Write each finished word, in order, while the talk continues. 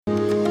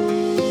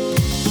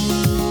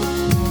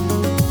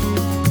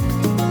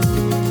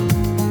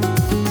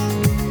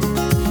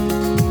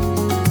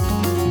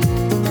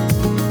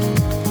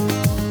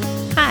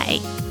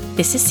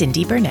This is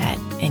Cindy Burnett,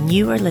 and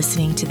you are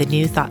listening to the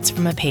new Thoughts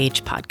from a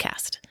Page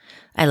podcast.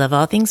 I love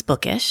all things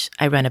bookish.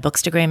 I run a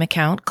Bookstagram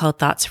account called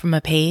Thoughts from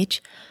a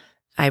Page.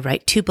 I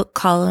write 2 book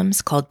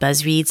columns called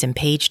Buzz Reads and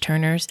Page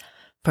Turners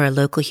for a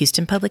local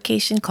Houston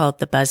publication called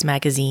The Buzz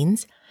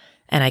Magazines,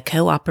 and I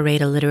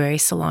co-operate a literary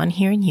salon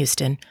here in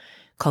Houston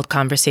called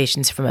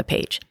Conversations from a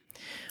Page.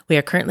 We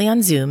are currently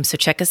on Zoom, so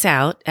check us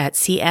out at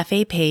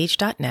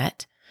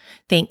cfapage.net.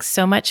 Thanks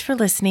so much for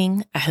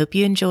listening. I hope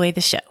you enjoy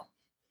the show.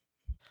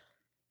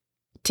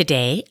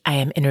 Today, I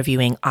am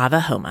interviewing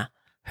Ava Homa.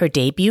 Her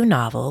debut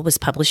novel was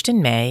published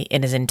in May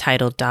and is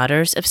entitled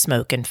Daughters of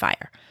Smoke and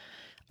Fire.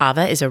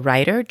 Ava is a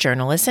writer,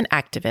 journalist, and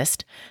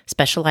activist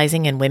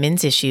specializing in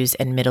women's issues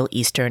and Middle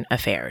Eastern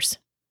affairs.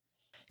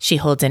 She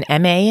holds an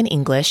MA in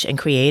English and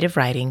creative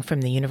writing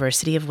from the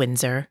University of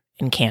Windsor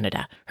in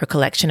Canada. Her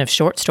collection of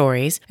short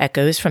stories,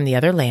 Echoes from the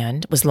Other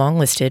Land, was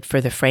longlisted for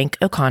the Frank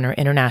O'Connor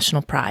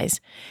International Prize,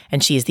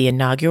 and she is the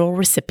inaugural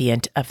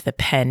recipient of the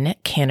PEN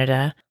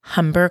Canada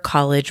Humber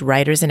College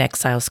Writers in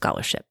Exile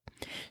Scholarship.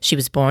 She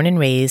was born and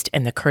raised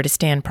in the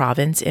Kurdistan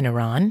province in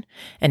Iran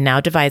and now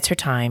divides her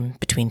time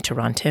between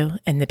Toronto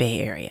and the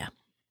Bay Area.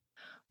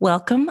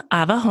 Welcome,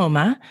 Ava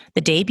Homa, the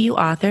debut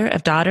author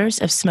of Daughters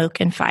of Smoke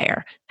and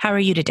Fire. How are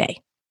you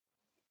today?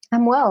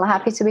 I'm well.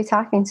 Happy to be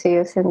talking to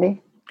you, Cindy.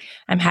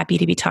 I'm happy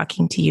to be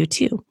talking to you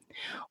too.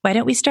 Why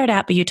don't we start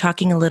out by you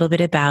talking a little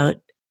bit about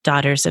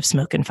Daughters of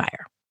Smoke and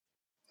Fire?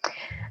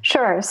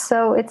 Sure.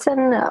 So it's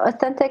an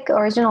authentic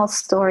original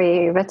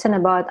story written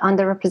about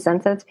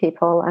underrepresented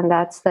people, and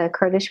that's the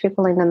Kurdish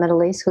people in the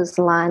Middle East whose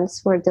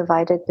lands were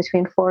divided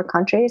between 4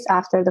 countries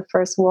after the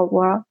First World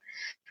War,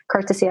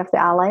 courtesy of the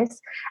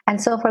Allies.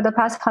 And so for the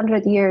past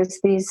 100 years,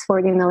 these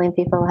 40 million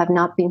people have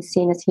not been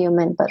seen as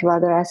human, but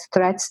rather as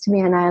threats to be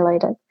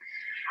annihilated.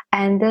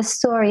 And this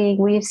story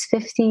weaves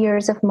 50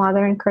 years of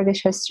modern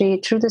Kurdish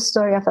history through the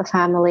story of a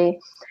family,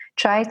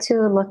 try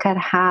to look at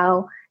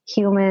how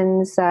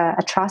humans'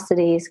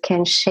 atrocities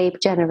can shape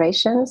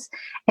generations.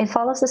 It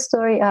follows the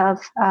story of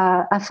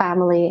a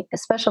family,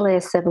 especially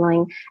a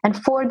sibling, and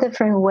 4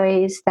 different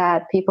ways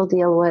that people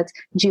deal with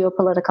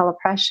geopolitical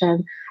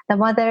oppression. The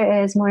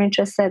mother is more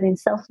interested in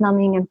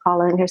self-numbing and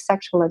following her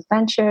sexual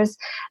adventures.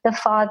 The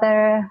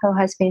father, who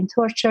has been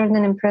tortured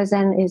and in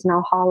prison, is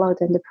now hollowed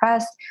and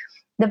depressed.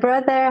 The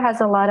brother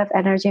has a lot of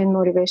energy and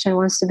motivation,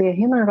 wants to be a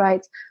human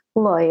rights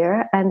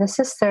lawyer, and the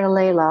sister,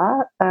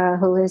 Layla,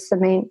 who is the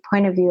main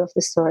point of view of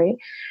the story,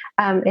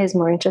 is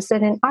more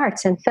interested in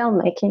arts and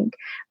filmmaking.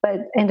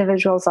 But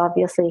individuals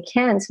obviously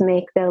can't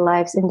make their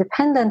lives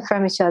independent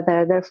from each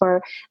other.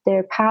 Therefore,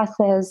 their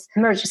paths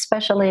merge,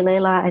 especially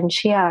Layla and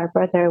Chia, our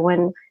brother,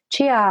 when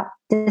Chia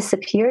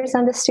disappears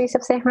on the streets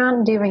of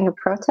Tehran during a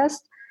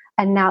protest.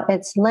 And now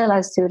it's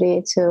Layla's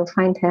duty to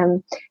find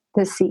him,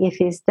 to see if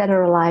he's dead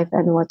or alive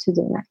and what to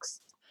do next.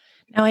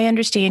 Now, I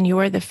understand you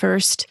are the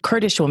first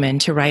Kurdish woman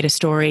to write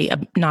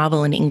a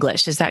novel in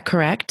English. Is that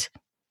correct?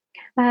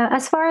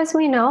 As far as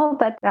we know,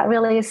 but that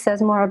really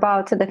says more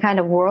about the kind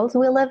of world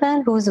we live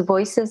in, whose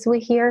voices we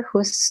hear,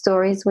 whose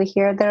stories we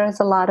hear. There is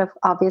a lot of,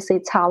 obviously,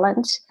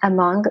 talent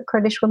among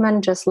Kurdish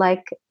women, just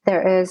like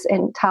there is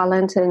in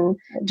talent and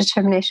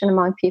determination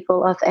among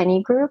people of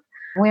any group.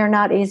 We are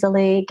not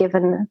easily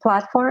given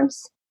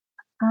platforms.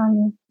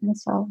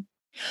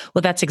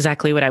 Well, that's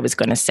exactly what I was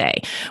going to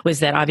say, was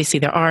that obviously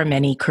there are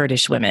many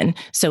Kurdish women.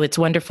 So it's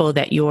wonderful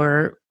that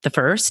you're the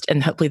first,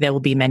 and hopefully there will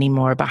be many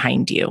more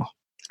behind you.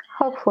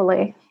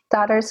 Hopefully.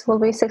 Daughters will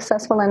be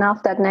successful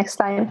enough that next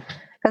time,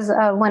 because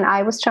when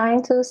I was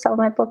trying to sell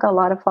my book, a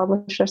lot of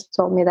publishers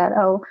told me that,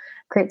 oh,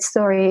 great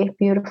story,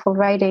 beautiful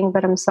writing,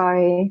 but I'm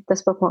sorry,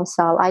 this book won't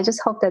sell. I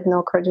just hope that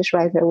no Kurdish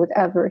writer would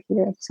ever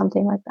hear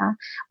something like that.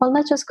 Well,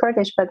 not just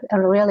Kurdish, but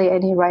really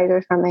any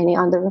writer from any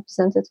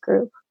underrepresented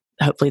group.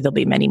 Hopefully there'll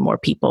be many more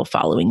people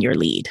following your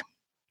lead.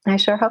 I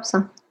sure hope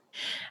so.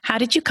 How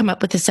did you come up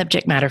with the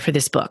subject matter for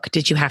this book?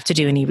 Did you have to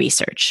do any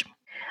research?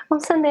 Well,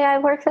 Cindy, I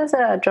worked as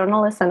a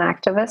journalist and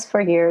activist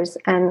for years,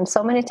 and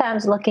so many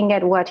times looking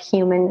at what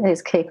human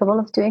is capable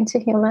of doing to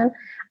human,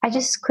 I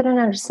just couldn't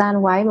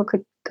understand why we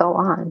could go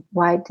on.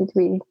 Why did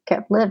we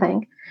keep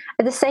living?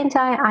 At the same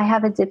time, I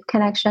have a deep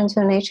connection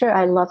to nature.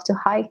 I love to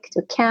hike,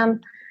 to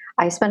camp.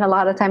 I spend a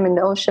lot of time in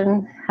the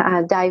ocean,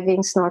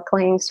 diving,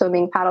 snorkeling,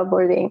 swimming,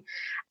 paddleboarding.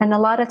 And a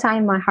lot of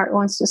time my heart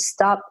wants to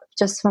stop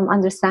just from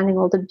understanding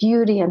all the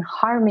beauty and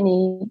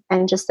harmony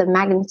and just the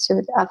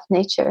magnitude of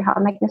nature, how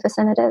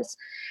magnificent it is.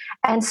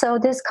 And so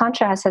this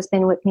contrast has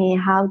been with me.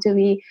 How do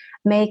we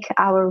make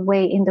our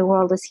way in the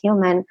world as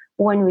human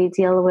when we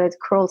deal with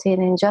cruelty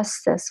and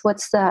injustice?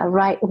 What's the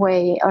right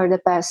way or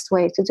the best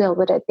way to deal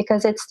with it?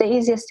 Because it's the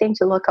easiest thing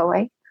to look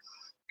away.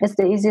 It's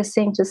the easiest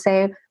thing to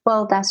say,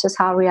 well, that's just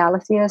how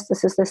reality is.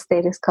 This is the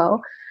status quo.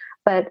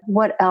 But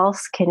what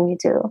else can we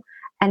do?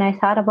 And I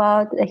thought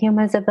about a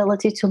human's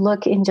ability to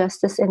look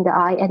injustice in the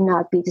eye and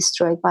not be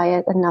destroyed by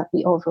it and not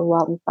be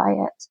overwhelmed by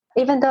it.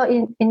 Even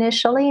though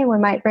initially we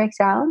might break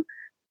down,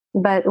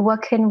 but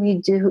what can we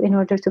do in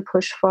order to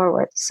push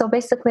forward? So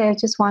basically, I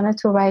just wanted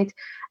to write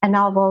a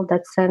novel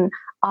that's an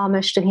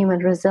homage to human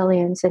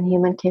resilience and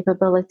human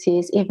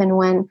capabilities. Even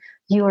when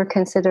you are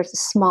considered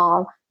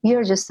small,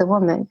 you're just a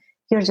woman,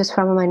 you're just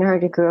from a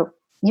minority group,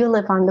 you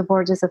live on the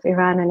borders of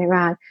Iran and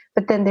Iran,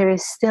 but then there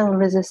is still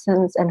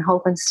resistance and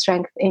hope and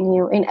strength in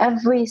you, in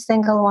every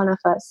single one of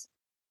us.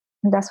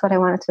 And that's what I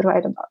wanted to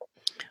write about.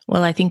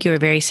 Well, I think you were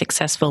very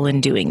successful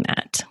in doing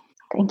that.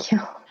 Thank you.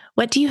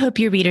 What do you hope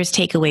your readers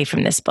take away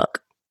from this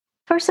book?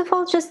 First of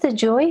all, just the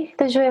joy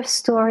of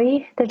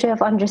story, the joy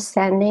of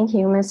understanding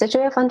humans, the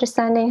joy of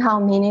understanding how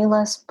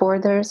meaningless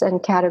borders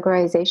and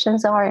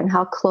categorizations are and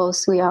how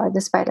close we are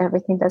despite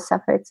everything that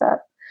separates us.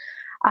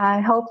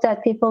 I hope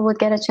that people would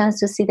get a chance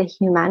to see the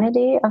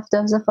humanity of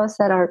those of us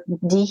that are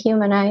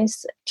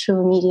dehumanized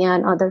through media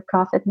and other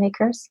profit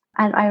makers.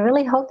 And I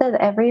really hope that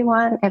every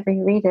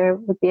reader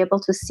would be able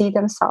to see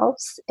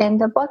themselves in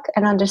the book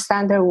and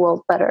understand their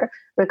world better,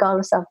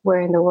 regardless of where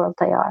in the world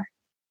they are.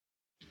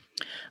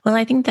 Well,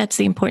 I think that's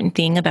the important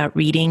thing about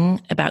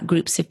reading about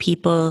groups of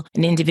people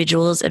and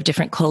individuals of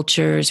different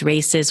cultures,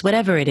 races,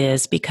 whatever it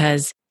is,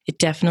 because it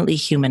definitely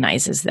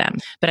humanizes them.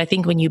 But I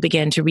think when you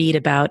begin to read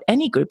about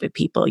any group of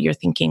people, you're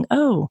thinking,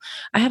 oh,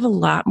 I have a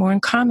lot more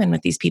in common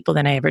with these people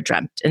than I ever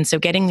dreamt. And so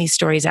getting these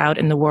stories out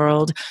in the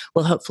world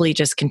will hopefully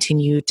just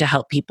continue to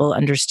help people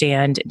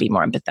understand and be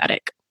more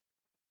empathetic.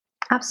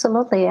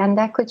 Absolutely. And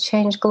that could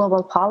change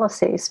global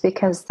policies,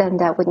 because then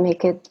that would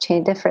make a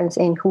difference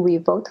in who we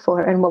vote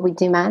for and what we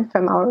demand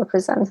from our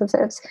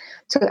representatives.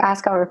 To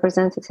ask our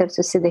representatives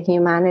to see the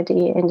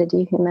humanity in the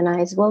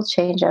dehumanized will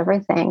change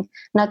everything,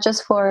 not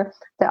just for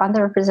the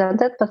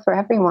underrepresented, but for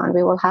everyone.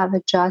 We will have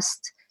a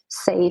just,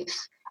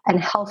 safe, and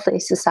healthy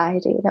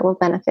society that will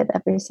benefit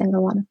every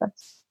single one of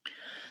us.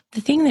 The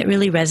thing that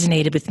really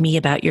resonated with me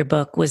about your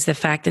book was the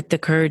fact that the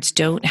Kurds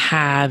don't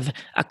have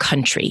a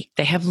country.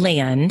 They have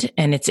land,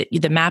 and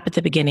the map at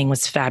the beginning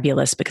was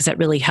fabulous because that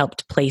really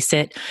helped place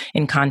it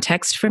in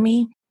context for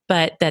me.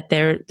 But that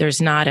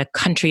there's not a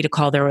country to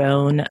call their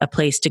own, a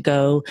place to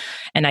go.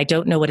 And I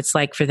don't know what it's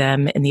like for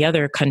them in the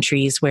other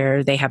countries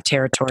where they have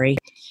territory,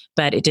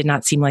 but it did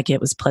not seem like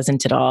it was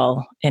pleasant at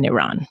all in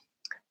Iran.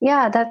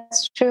 Yeah,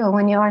 that's true.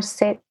 When you are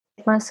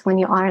stateless, when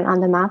you aren't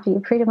on the map, you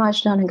pretty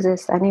much don't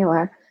exist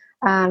anywhere.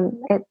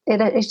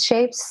 It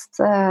shapes,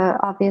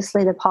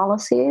 obviously, the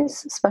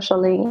policies,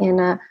 especially in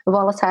a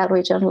volatile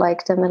region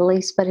like the Middle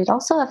East, but it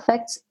also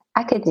affects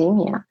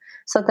academia.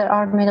 So there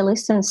are Middle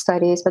Eastern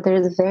studies, but there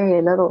is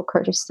very little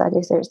Kurdish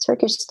studies. There's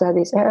Turkish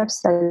studies, Arab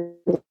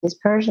studies,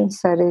 Persian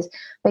studies,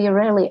 but you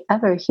rarely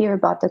ever hear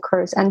about the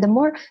Kurds. And the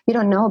more you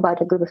don't know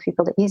about a group of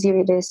people, the easier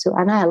it is to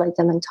annihilate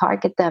them and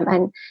target them.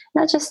 And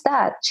not just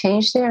that,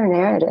 change their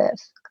narrative,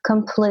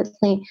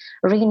 completely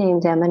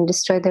rename them and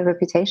destroy their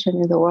reputation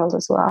in the world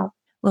as well.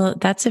 Well,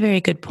 that's a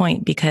very good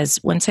point, because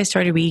once I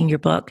started reading your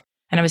book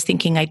and I was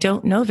thinking, I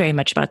don't know very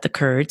much about the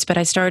Kurds, but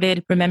I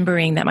started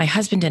remembering that my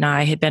husband and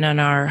I had been on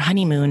our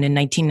honeymoon in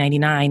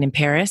 1999 in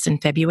Paris in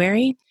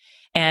February,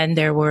 and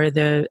there were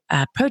the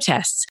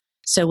protests.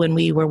 So when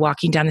we were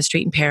walking down the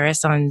street in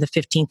Paris on the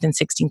 15th and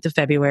 16th of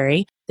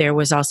February, there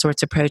was all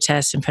sorts of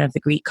protests in front of the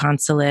Greek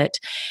consulate.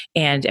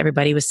 And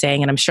everybody was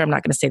saying, and I'm sure I'm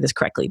not going to say this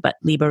correctly, but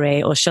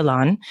Libérez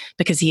Öcalan,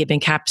 because he had been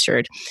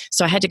captured.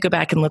 So I had to go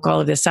back and look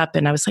all of this up.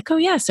 And I was like, oh,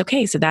 yes,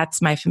 okay. So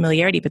that's my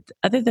familiarity. But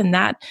other than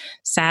that,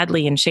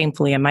 sadly and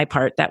shamefully on my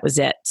part, that was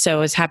it. So I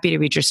was happy to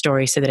read your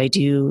story so that I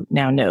do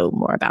now know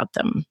more about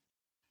them.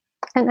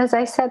 And as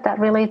I said, that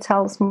really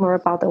tells more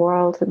about the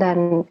world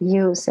than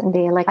you,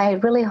 Cindy. Like, I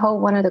really hope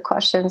one of the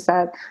questions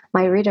that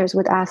my readers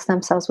would ask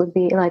themselves would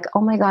be like, oh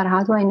my God,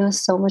 how do I know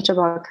so much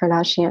about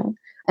Kardashian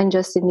and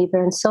Justin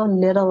Bieber and so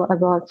little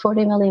about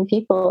 40 million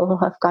people who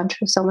have gone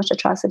through so much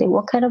atrocity?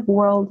 What kind of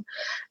world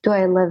do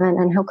I live in,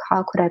 and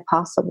how could I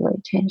possibly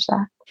change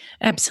that?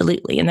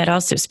 Absolutely. And that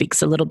also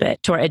speaks a little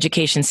bit to our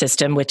education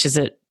system, which is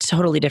a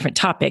totally different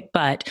topic,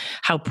 but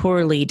how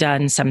poorly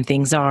done some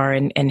things are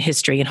in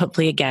history. And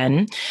hopefully,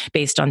 again,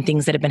 based on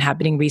things that have been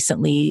happening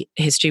recently,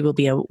 history will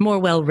be a more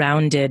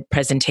well-rounded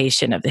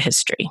presentation of the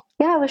history.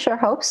 Yeah, we sure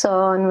hope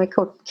so. And we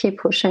could keep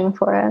pushing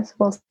for it.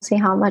 We'll see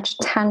how much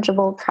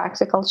tangible,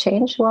 practical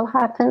change will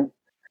happen.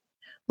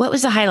 What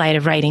was the highlight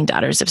of writing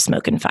Daughters of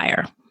Smoke and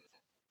Fire?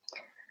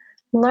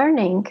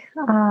 Learning,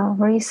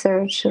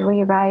 research,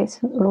 rewrite,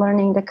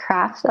 learning the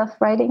craft of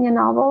writing a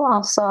novel.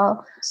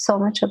 Also, so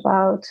much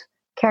about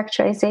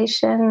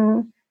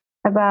characterization,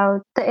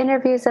 about the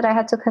interviews that I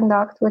had to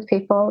conduct with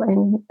people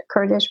in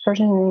Kurdish,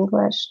 Persian, and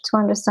English to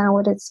understand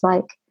what it's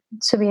like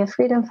to be a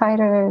freedom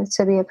fighter,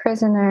 to be a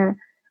prisoner,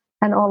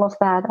 and all of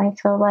that. I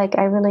feel like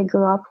I really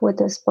grew up with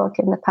this book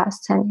in the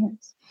past 10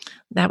 years.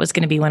 That was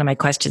going to be one of my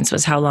questions,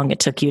 was how long it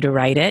took you to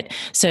write it.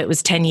 So it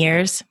was 10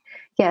 years?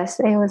 Yes,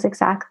 it was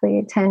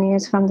exactly 10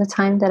 years from the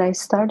time that I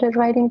started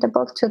writing the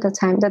book to the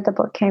time that the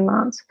book came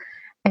out.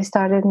 I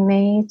started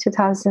May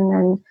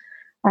 2010,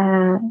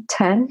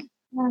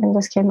 and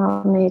this came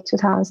out May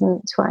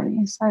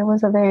 2020. So it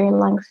was a very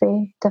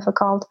lengthy,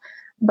 difficult,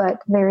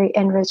 but very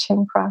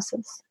enriching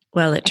process.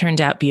 Well, it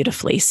turned out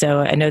beautifully. So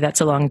I know that's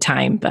a long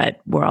time,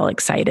 but we're all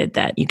excited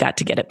that you got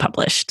to get it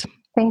published.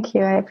 Thank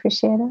you. I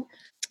appreciate it.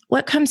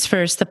 What comes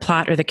first, the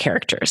plot or the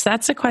characters?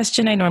 That's a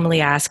question I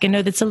normally ask. I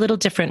know that's a little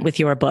different with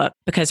your book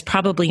because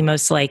probably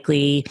most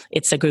likely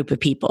it's a group of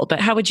people, but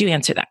how would you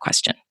answer that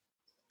question?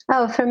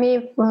 Oh, for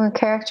me,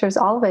 characters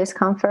always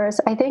come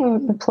first. I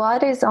think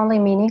plot is only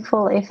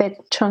meaningful if it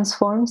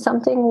transforms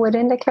something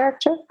within the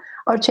character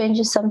or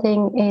changes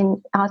something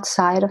in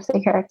outside of the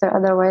character.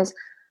 Otherwise,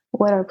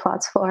 what are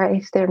plots for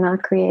if they're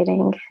not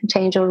creating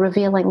change or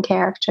revealing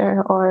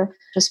character or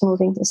just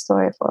moving the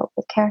story forward?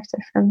 With character,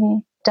 for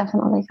me,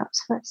 definitely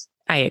comes first.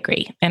 I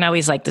agree. And I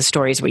always like the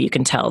stories where you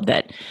can tell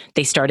that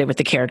they started with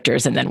the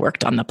characters and then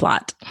worked on the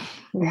plot.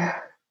 Yeah.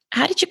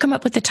 How did you come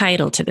up with the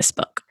title to this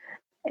book?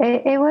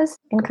 It was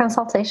in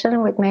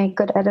consultation with my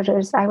good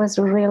editors. I was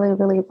really,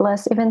 really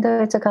blessed, even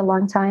though it took a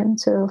long time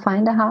to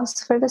find a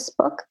house for this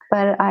book.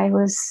 But I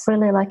was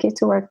really lucky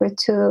to work with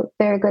two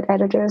very good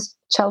editors,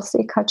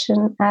 Chelsea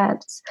Cutchin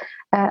at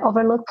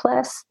Overlook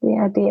Press,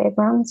 the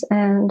Abrams,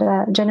 and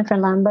Jennifer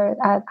Lambert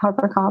at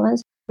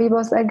HarperCollins. We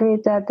both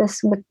agreed that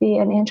this would be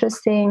an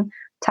interesting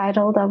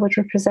title that would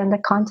represent the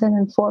content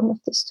and form of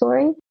the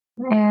story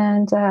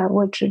and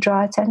would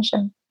draw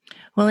attention.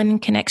 Well, and in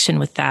connection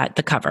with that,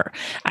 the cover.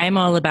 I'm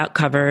all about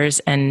covers,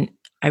 and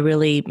I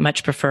really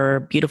much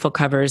prefer beautiful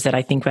covers that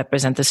I think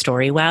represent the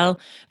story well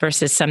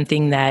versus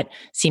something that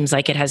seems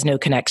like it has no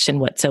connection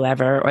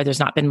whatsoever or there's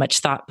not been much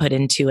thought put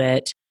into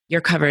it.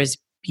 Your cover is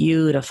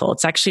beautiful.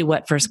 It's actually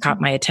what first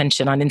caught my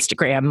attention on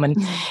Instagram when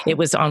it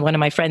was on one of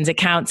my friends'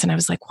 accounts. And I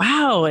was like,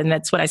 wow. And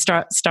that's what I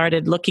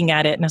started looking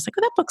at it. And I was like,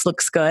 oh, that book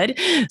looks good.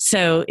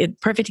 So it's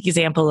a perfect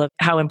example of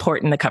how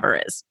important the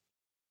cover is.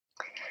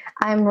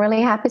 I'm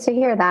really happy to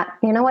hear that.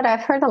 You know what? I've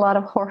heard a lot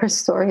of horror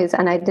stories,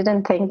 and I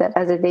didn't think that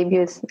as a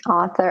debut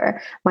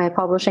author, my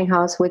publishing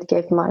house would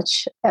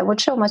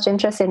show much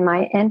interest in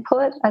my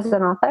input as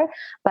an author.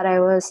 But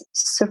I was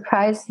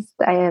surprised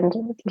and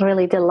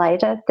really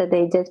delighted that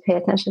they did pay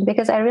attention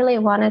because I really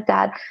wanted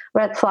that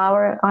red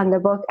flower on the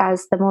book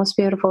as the most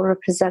beautiful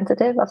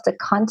representative of the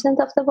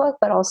content of the book,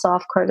 but also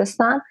of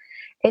Kurdistan.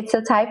 It's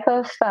a type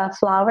of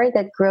flower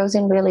that grows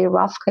in really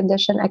rough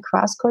condition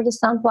across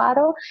Kurdistan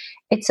Plateau.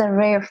 It's a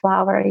rare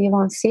flower. You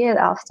won't see it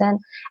often.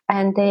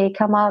 And they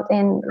come out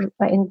in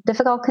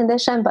difficult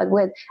condition, but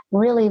with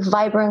really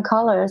vibrant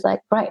colors like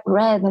bright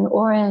red and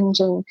orange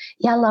and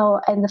yellow.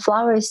 And the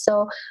flower is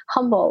so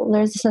humble.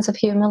 There's a sense of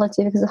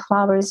humility because the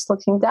flower is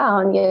looking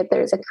down, yet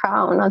there's a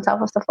crown on top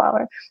of the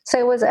flower. So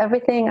it was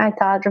everything I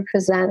thought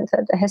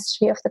represented the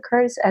history of the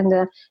Kurds and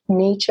the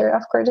nature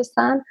of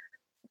Kurdistan.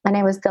 And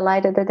I was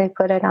delighted that they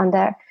put it on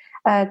there.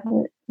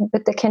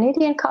 But the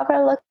Canadian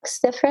cover looks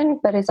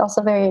different, but it's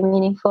also very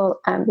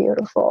meaningful and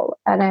beautiful.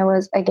 And I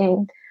was,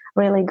 again,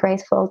 really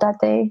grateful that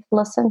they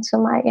listened to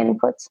my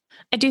inputs.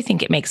 I do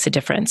think it makes a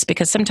difference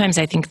because sometimes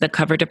I think the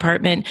cover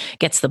department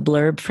gets the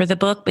blurb for the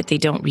book, but they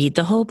don't read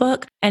the whole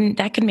book. And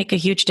that can make a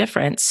huge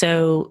difference.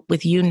 So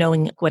with you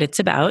knowing what it's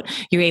about,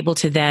 you're able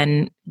to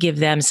then give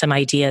them some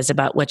ideas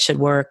about what should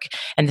work.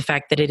 And the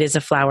fact that it is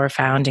a flower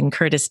found in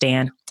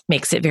Kurdistan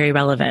makes it very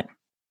relevant.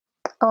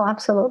 Oh,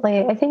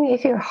 absolutely. I think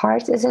if your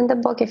heart is in the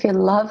book, if you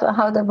love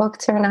how the book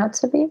turned out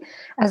to be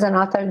as an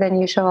author, then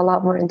you show a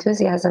lot more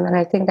enthusiasm. And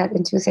I think that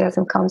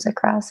enthusiasm comes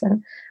across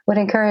and would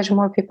encourage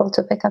more people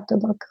to pick up the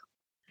book.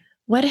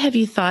 What have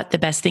you thought the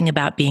best thing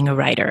about being a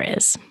writer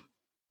is?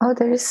 Oh,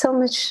 there is so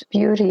much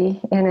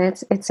beauty in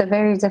it. It's a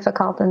very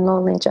difficult and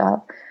lonely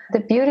job. The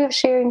beauty of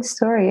sharing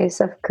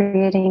stories, of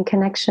creating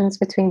connections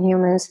between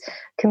humans,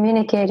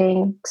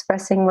 communicating,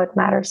 expressing what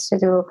matters to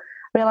do,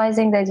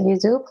 realizing that you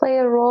do play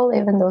a role,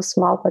 even though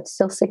small, but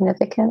still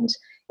significant,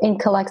 in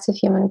collective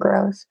human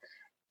growth.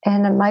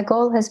 And my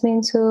goal has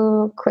been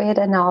to create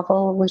a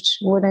novel which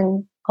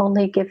wouldn't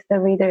only give the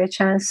reader a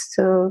chance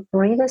to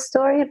read a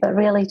story, but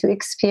really to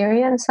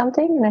experience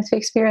something, and to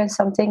experience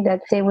something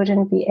that they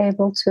wouldn't be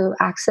able to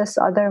access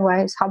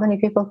otherwise. How many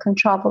people can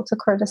travel to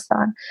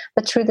Kurdistan?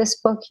 But through this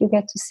book, you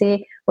get to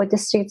see what the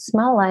streets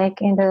smell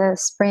like in the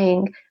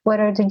spring. What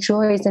are the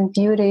joys and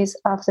beauties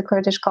of the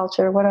Kurdish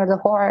culture? What are the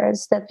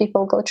horrors that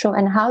people go through?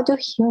 And how do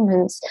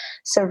humans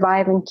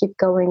survive and keep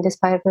going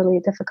despite really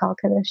difficult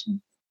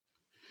conditions?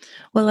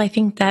 Well, I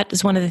think that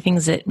is one of the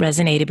things that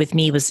resonated with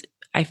me was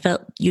I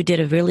felt you did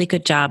a really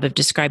good job of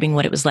describing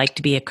what it was like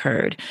to be a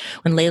Kurd.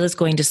 When Layla's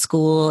going to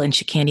school and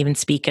she can't even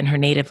speak in her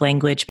native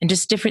language and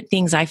just different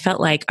things, I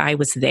felt like I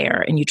was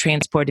there and you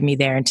transported me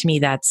there. And to me,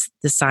 that's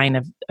the sign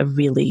of a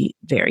really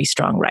very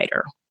strong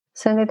writer.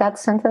 Cindy, that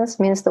sentence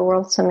means the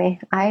world to me.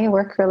 I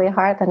work really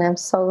hard and I'm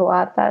so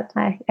glad that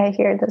I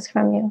hear this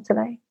from you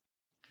today.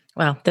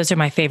 Well, those are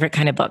my favorite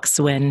kind of books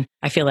when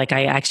I feel like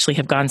I actually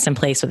have gone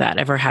someplace without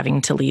ever having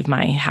to leave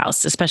my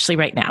house, especially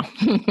right now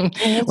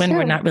when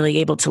we're not really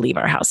able to leave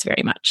our house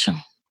very much.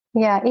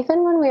 Yeah,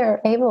 even when we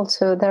are able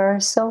to, there are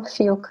so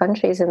few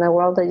countries in the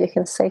world that you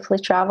can safely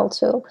travel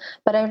to.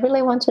 But I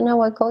really want to know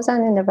what goes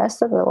on in the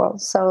rest of the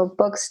world. So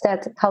books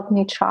that help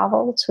me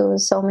travel to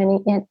so many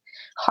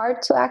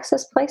hard to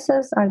access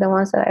places are the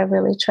ones that I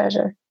really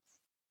treasure.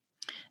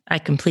 I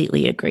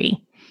completely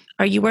agree.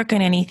 Are you working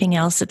on anything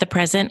else at the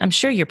present? I'm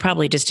sure you're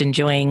probably just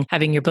enjoying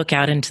having your book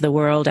out into the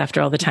world after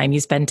all the time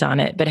you spent on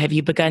it, but have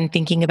you begun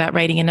thinking about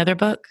writing another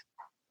book?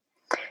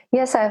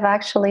 Yes, I've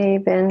actually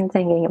been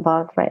thinking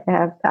about,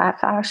 I've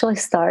actually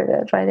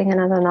started writing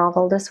another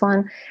novel. This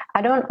one,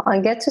 I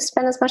get to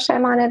spend as much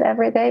time on it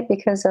every day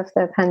because of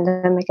the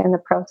pandemic and the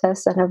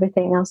protests and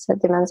everything else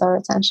that demands our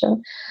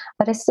attention.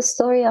 But it's the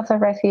story of a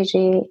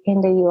refugee in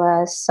the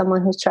US,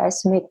 someone who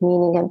tries to make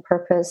meaning and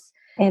purpose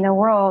in a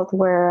world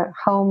where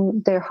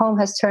their home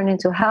has turned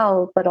into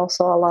hell, but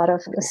also a lot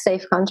of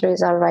safe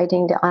countries are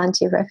riding the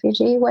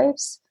anti-refugee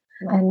waves,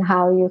 and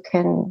how you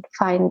can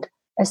find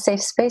a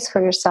safe space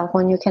for yourself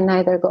when you can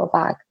neither go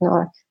back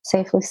nor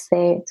safely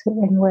stay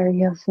in where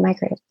you've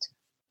migrated.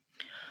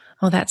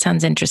 Oh, that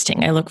sounds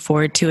interesting. I look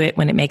forward to it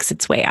when it makes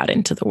its way out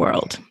into the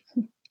world.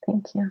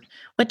 Thank you.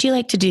 What do you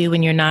like to do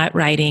when you're not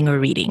writing or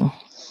reading?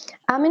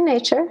 I'm in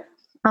nature.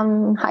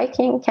 I'm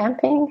hiking,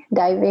 camping,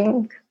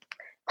 diving,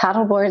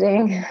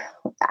 paddleboarding,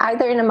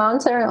 either in a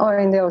mountain or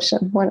in the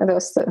ocean, one of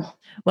those two.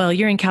 Well,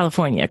 you're in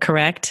California,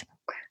 correct?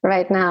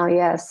 Right now,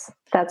 yes.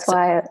 That's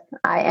why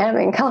I am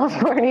in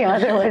California.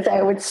 Otherwise,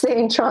 I would stay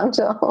in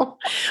Toronto.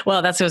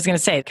 Well, that's what I was going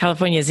to say.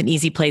 California is an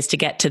easy place to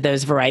get to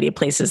those variety of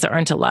places. There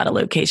aren't a lot of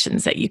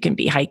locations that you can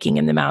be hiking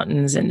in the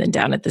mountains and then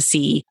down at the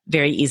sea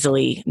very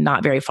easily,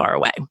 not very far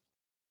away.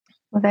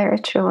 Very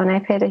true. And I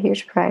paid a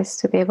huge price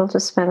to be able to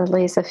spend at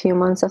least a few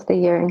months of the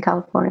year in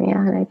California.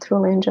 And I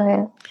truly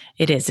enjoy it.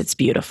 It is. It's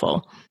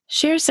beautiful.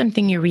 Share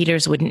something your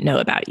readers wouldn't know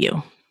about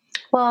you.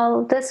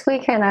 Well, this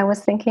weekend, I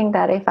was thinking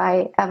that if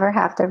I ever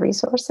have the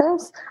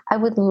resources, I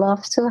would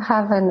love to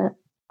have an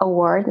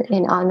award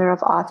in honor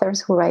of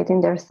authors who write in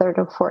their third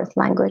or fourth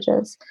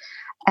languages,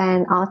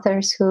 and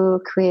authors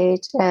who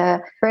create a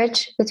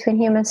bridge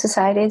between human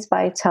societies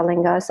by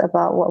telling us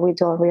about what we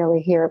don't really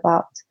hear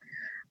about.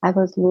 I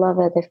would love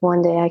it if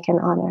one day I can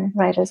honor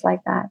writers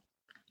like that.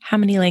 How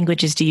many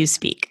languages do you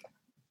speak?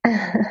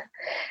 I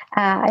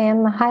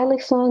am highly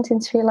fluent in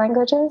 3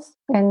 languages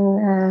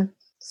and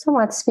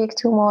somewhat speak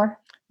 2 more.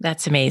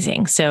 That's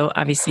amazing. So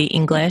obviously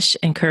English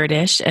and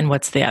Kurdish, and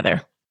what's the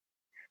other?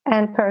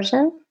 And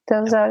Persian.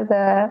 Those are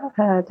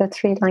the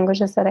 3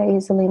 languages that I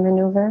easily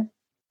maneuver.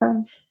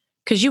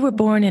 Because you were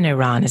born in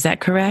Iran, is that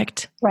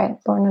correct? Right,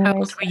 born and raised. How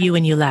old were you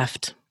when you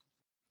left?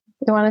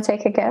 You want to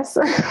take a guess?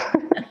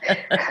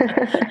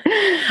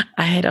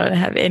 I don't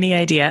have any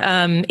idea.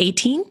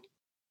 18?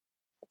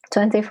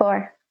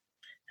 24.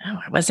 Oh,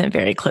 I wasn't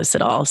very close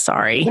at all.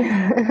 Sorry.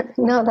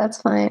 No,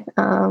 that's fine.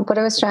 What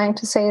I was trying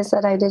to say is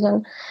that I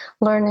didn't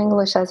learn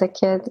English as a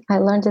kid. I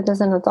learned it as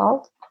an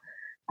adult.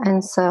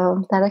 And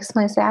so that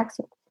explains the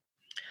accent.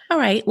 All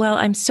right. Well,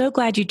 I'm so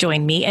glad you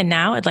joined me. And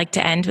now I'd like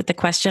to end with the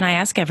question I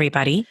ask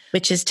everybody,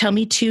 which is tell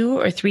me 2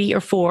 or 3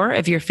 or 4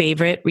 of your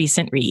favorite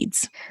recent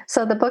reads.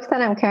 So the book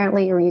that I'm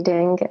currently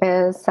reading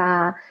is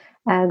the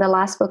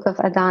last book of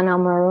Adan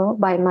Almaru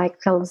by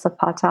Michael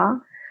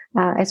Zapata.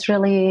 It's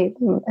really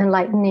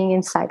enlightening,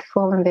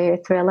 insightful, and very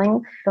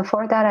thrilling.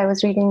 Before that, I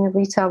was reading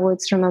Rita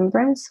Wood's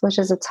Remembrance, which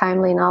is a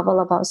timely novel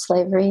about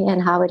slavery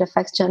and how it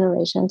affects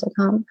generations to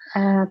come.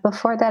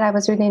 Before that, I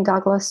was reading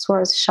Douglas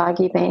Stuart's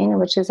Shaggy Bane,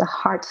 which is a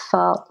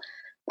heartfelt,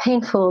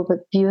 painful,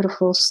 but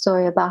beautiful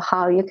story about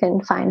how you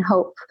can find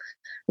hope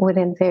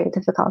within very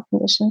difficult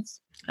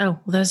conditions. Oh,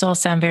 well, those all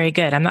sound very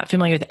good. I'm not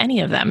familiar with any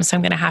of them, so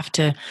I'm going to have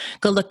to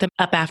go look them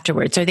up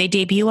afterwards. Are they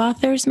debut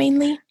authors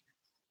mainly?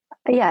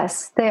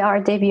 Yes, they are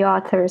debut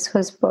authors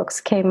whose books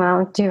came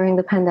out during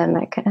the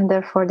pandemic, and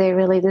therefore they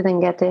really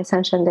didn't get the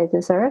attention they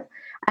deserve.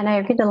 And I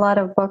read a lot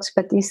of books,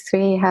 but these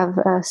 3 have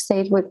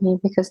stayed with me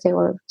because they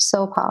were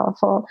so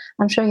powerful.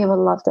 I'm sure you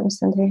will love them,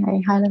 Cindy.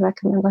 I highly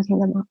recommend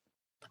looking them up.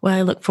 Well,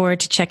 I look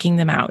forward to checking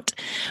them out.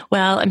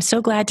 Well, I'm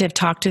so glad to have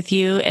talked with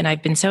you, and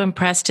I've been so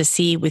impressed to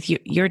see with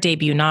your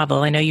debut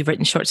novel. I know you've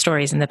written short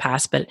stories in the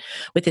past, but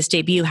with this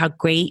debut, how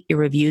great your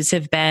reviews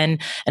have been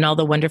and all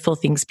the wonderful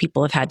things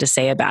people have had to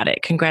say about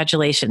it.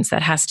 Congratulations.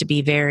 That has to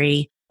be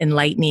very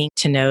enlightening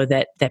to know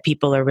that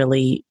people are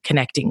really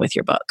connecting with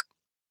your book.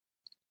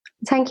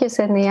 Thank you,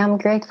 Sydney. I'm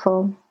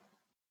grateful.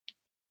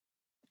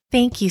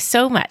 Thank you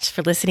so much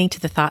for listening to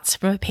the Thoughts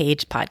from a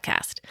Page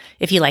podcast.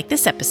 If you like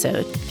this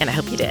episode, and I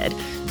hope you did,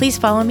 please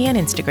follow me on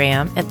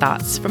Instagram at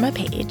Thoughts from a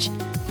Page.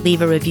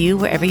 Leave a review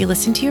wherever you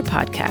listen to your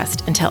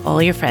podcast and tell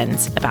all your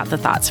friends about the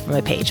Thoughts from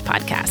a Page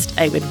podcast.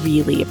 I would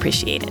really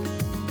appreciate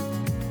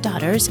it.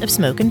 Daughters of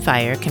Smoke and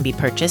Fire can be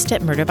purchased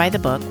at Murder by the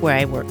Book, where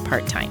I work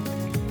part-time.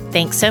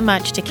 Thanks so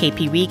much to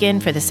KP Regan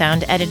for the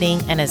sound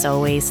editing, and as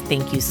always,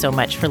 thank you so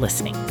much for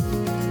listening.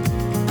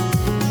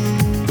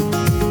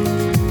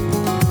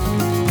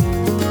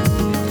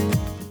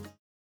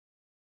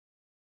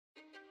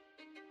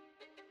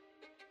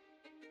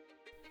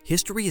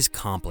 History is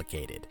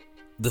complicated.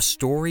 The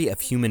story of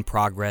human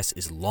progress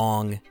is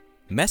long,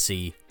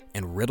 messy,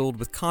 and riddled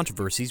with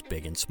controversies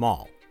big and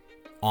small.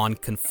 On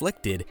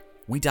Conflicted,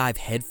 we dive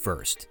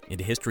headfirst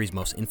into history's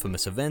most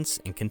infamous events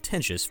and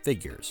contentious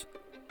figures.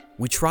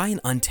 We try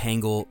and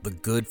untangle the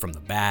good from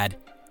the bad,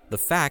 the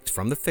fact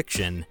from the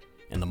fiction,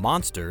 and the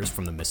monsters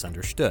from the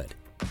misunderstood.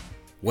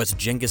 Was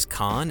Genghis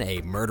Khan a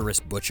murderous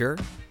butcher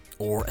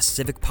or a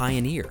civic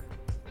pioneer?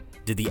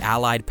 Did the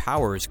Allied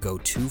powers go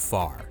too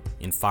far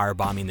in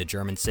firebombing the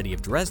German city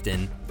of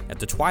Dresden at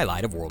the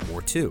twilight of World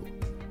War II?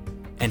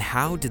 And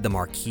how did the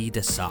Marquis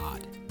de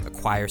Sade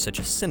acquire such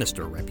a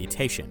sinister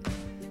reputation?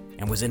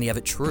 And was any of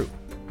it true?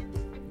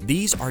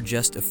 These are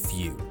just a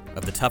few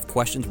of the tough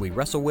questions we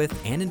wrestle with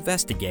and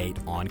investigate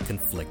on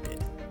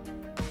Conflicted.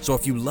 So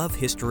if you love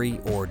history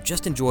or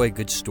just enjoy a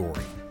good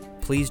story,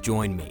 please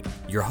join me,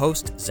 your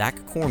host,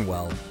 Zach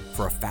Cornwell,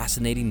 for a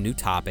fascinating new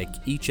topic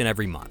each and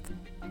every month.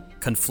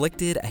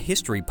 Conflicted, a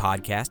history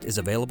podcast, is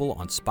available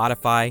on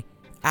Spotify,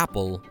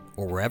 Apple,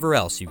 or wherever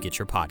else you get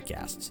your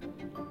podcasts.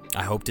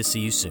 I hope to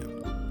see you soon.